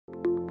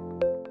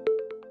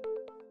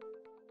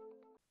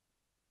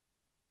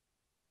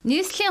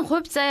Нийслэлийн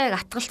хувь заяаг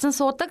атгалцсан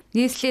суудаг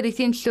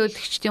нийслэлийн иргэдийн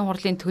төлөөлөгчдийн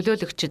хурлын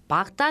төлөөлөгчид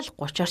багадаа л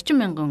 30 орчим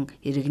мянган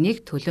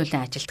иргэнийг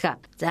төлөөлөн ажилтдаг.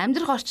 За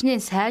амьдрах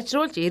орчныг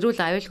сайжруулж, эрүүл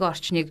аюулгүй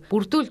орчныг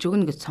бүрдүүлж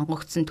өгнө гэж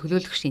сонгогдсон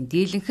төлөөлөгчдийн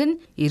дийлэнх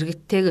нь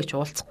иргэдтэйгээ ч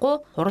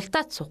уулзахгүй,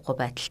 хуралдаад суухгүй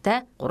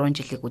байдалтай 3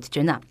 жилийг үдэж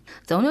байна.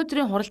 За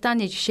өнөөдрийн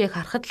хуралдааны жишээг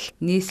харахад л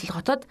нийслэл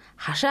хотод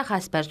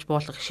хашаахаас барьж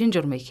буулгах шин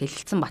журмыг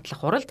хэлэлцэн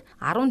батлах хуралд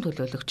 10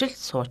 төлөөлөгч л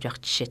сууж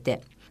явах жишээтэй.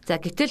 За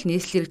гэтэл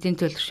нийслэлийн иргэдийн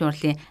төлөөлөгчийн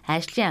хурлын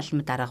ажлын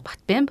албан дарга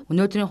Батбямб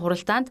өнөөдрийн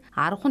хуралдаанд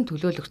 10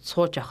 төлөөлөгч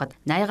сууж явахад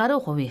 80 гаруй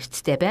хувийн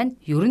эрсдэлтэй байна.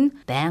 Ер нь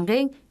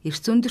байнгын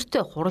эрс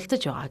өндөртөө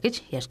хуралдаж байгаа гэж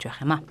ярьж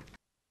байх юм а.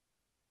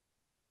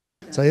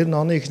 За ер нь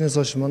оны эхнээс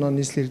хойш манай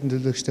нийслэлийн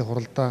иргэдийн төлөөлөгчдийн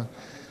хуралдаа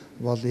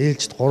бол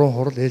ээлжид 3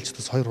 хурал, ээлжид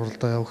бас 2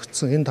 хуралдаа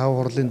явагдсан. Энэ 5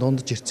 хурлын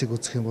дундаж эрсцийг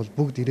үзэх юм бол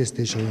бүгд 90-ээс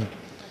дээш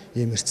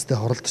ийм эрсдэлтэй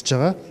хуралдаж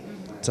байгаа.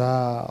 За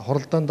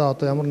хуралдаанда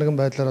одоо ямар нэгэн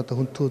байдлаар одоо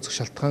хүндхэн үзэх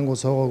шалтгаангүй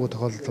суугаагүй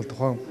тохиолдолд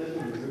тухайн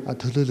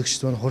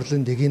төлөөлөгчд маань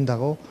хурлын дэгийн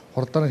дагуу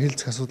хуралдааны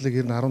хилцэх асуудлыг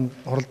ер нь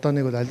 10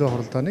 хуралдааныг бол аливаа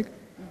хуралдааныг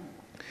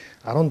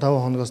 15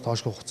 хоногоос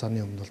доошгүй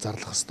хугацааны өмнө бол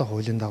зарлах ёстой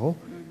хуулийн дагуу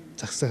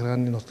зах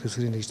захиргааны нутаг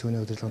дэвсгэрийн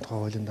нэгжтгүүний удирдлагын тухай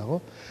хуулийн дагуу.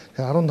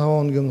 Тэгэхээр 15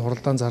 хоногийн өмнө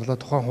хуралдаан зарлаа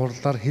тухайн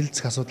хуралдаар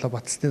хилцэх асуудлаа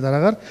баталсны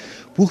дараагаар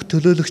бүх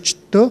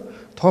төлөөлөгчдөө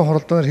тухайн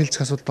хуралдаанаар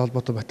хилцэх асуудалтай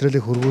холбоотой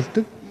материалыг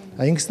хөрвүүлдэг.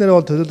 Ингэснээр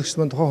бол төлөөлөгчд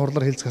маань тухайн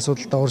хурлаар хилцэх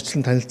асуудалтай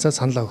урьдчилан танилцаад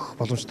санал өгөх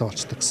боломжтой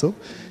болчихдог гэсэн.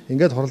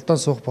 Ингээд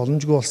хуралдаан суух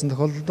боломжгүй болсон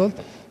тохиолдолд бол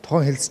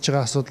тухайн хилцэж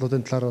байгаа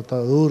асуудлуудын талаар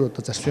өөр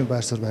зарчмын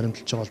байр суурь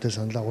баримталж байгаа бол тэр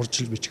саналаа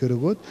урьдчил бичгээр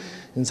өгөөд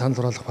энэ санал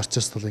хураалгах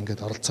процесс бол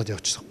ингээд оролцоод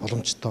явчих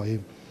боломжтой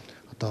ийм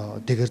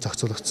дэгээр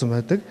зохицуулагдсан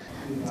байдаг.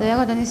 За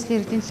яг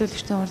нийслэлийн иргэдийн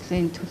төлөөлөгчдийн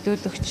хурлын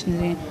төлөөлөгч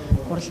нарын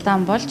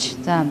хуралдаан болж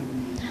за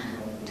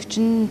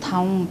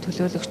 45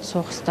 төлөөлөгч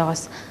суух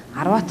ёстойгоос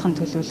 10-атхан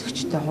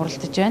төлөөлөгчтэй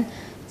хуралдаж байна.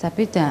 За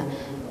бид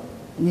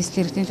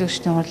нийслэлийн иргэдийн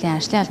төлөөлөгчдийн хурлын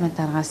ажлын албан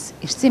даргаас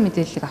ирсэн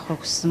мэдээллийг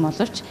авахыг хүссэн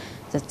боловч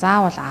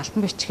заавал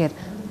албан бичгээр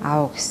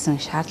аав гэсэн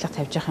шаардлага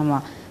тавьж явах юм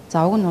аа.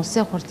 За уг нь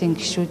улсын хурлын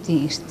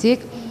гишүүдийн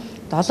эрсцийг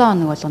 7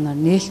 хоног болгоноор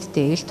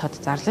нээлттэй ил тод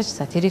зарлаж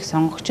за тэрийг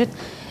сонгогчид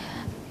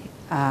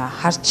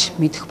харж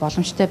мэдэх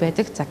боломжтой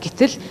байдаг. За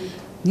гэтэл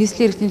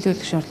нийслэлийн иргэдийн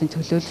төлөөлөгчдийн хурлын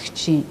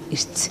төлөөлөгчийн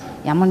эрсц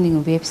ямар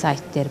нэгэн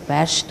вебсайт дээр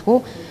байршдаггүй.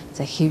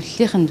 За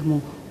хэвлэлийнхэнд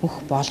мөн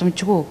өгөх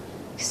боломжгүй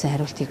гэсэн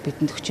хариултыг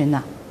бидэнд өгч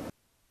байна.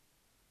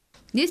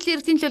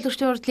 Нийслэлийн иргэдийн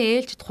төлөөлөгчдийн хурлын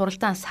ээлжид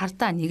хуралдаан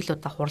сардаа нэг л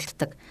удаа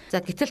хуралддаг.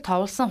 За гэтэл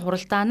товлсон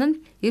хуралдаан нь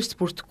эрс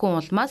бүрдэхгүй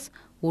улмаас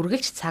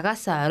үргэлж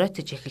цагаасаа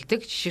оройтож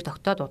эхэлдэг жишг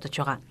тогтоод удаж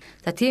байгаа.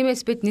 За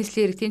тиймээс бид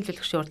нийслэлийн иргэдийн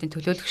төлөөлөгчдийн хурлын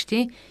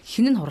төлөөлөгчдийн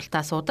хэн нь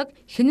хуралдаа суудаг,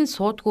 хэн нь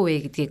суудгүй вэ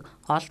гэдгийг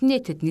олон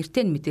нийтэд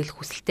нэртэй нь мэдээлэх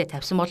хүсэлтэд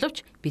тавьсан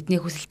боловч бидний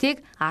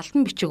хүсэлтийг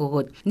албан бичиг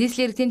өгөөд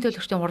нийслэлийн иргэдийн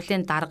төлөөлөгчдийн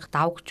хурлын дарга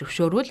давг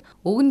зөвшөөрвөл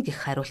өгнө гэх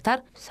хариултаар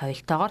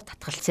соёлтойгоор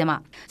татгалцсан юм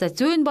а. За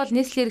зүйн бол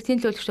нийслэлийн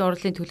иргэдийн төлөөлөгчдийн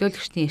хурлын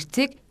төлөөлөгчдийн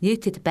эрсцийг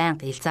нийтэд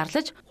байнга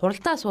илзарлаж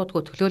хуралдаа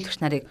суудгүй төлөөлөгч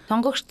нарыг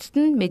сонгогчдод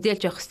нь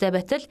мэдээлж явах ёстой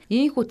байтал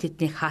ийхүү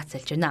тэднийг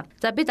хаацалж байна.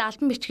 За бид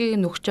албан бичгийг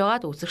өгч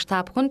жагаад үзэгч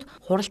та бүхэнд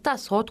хуралдаа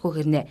суудгүй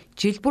хэрнээ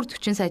жил бүр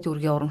 40 сая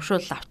төгрөгийн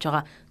урамшуул авч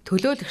байгаа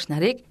төлөөлөгч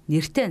нарыг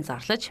нэртэй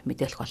зарлаж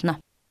мэдээлэх болно.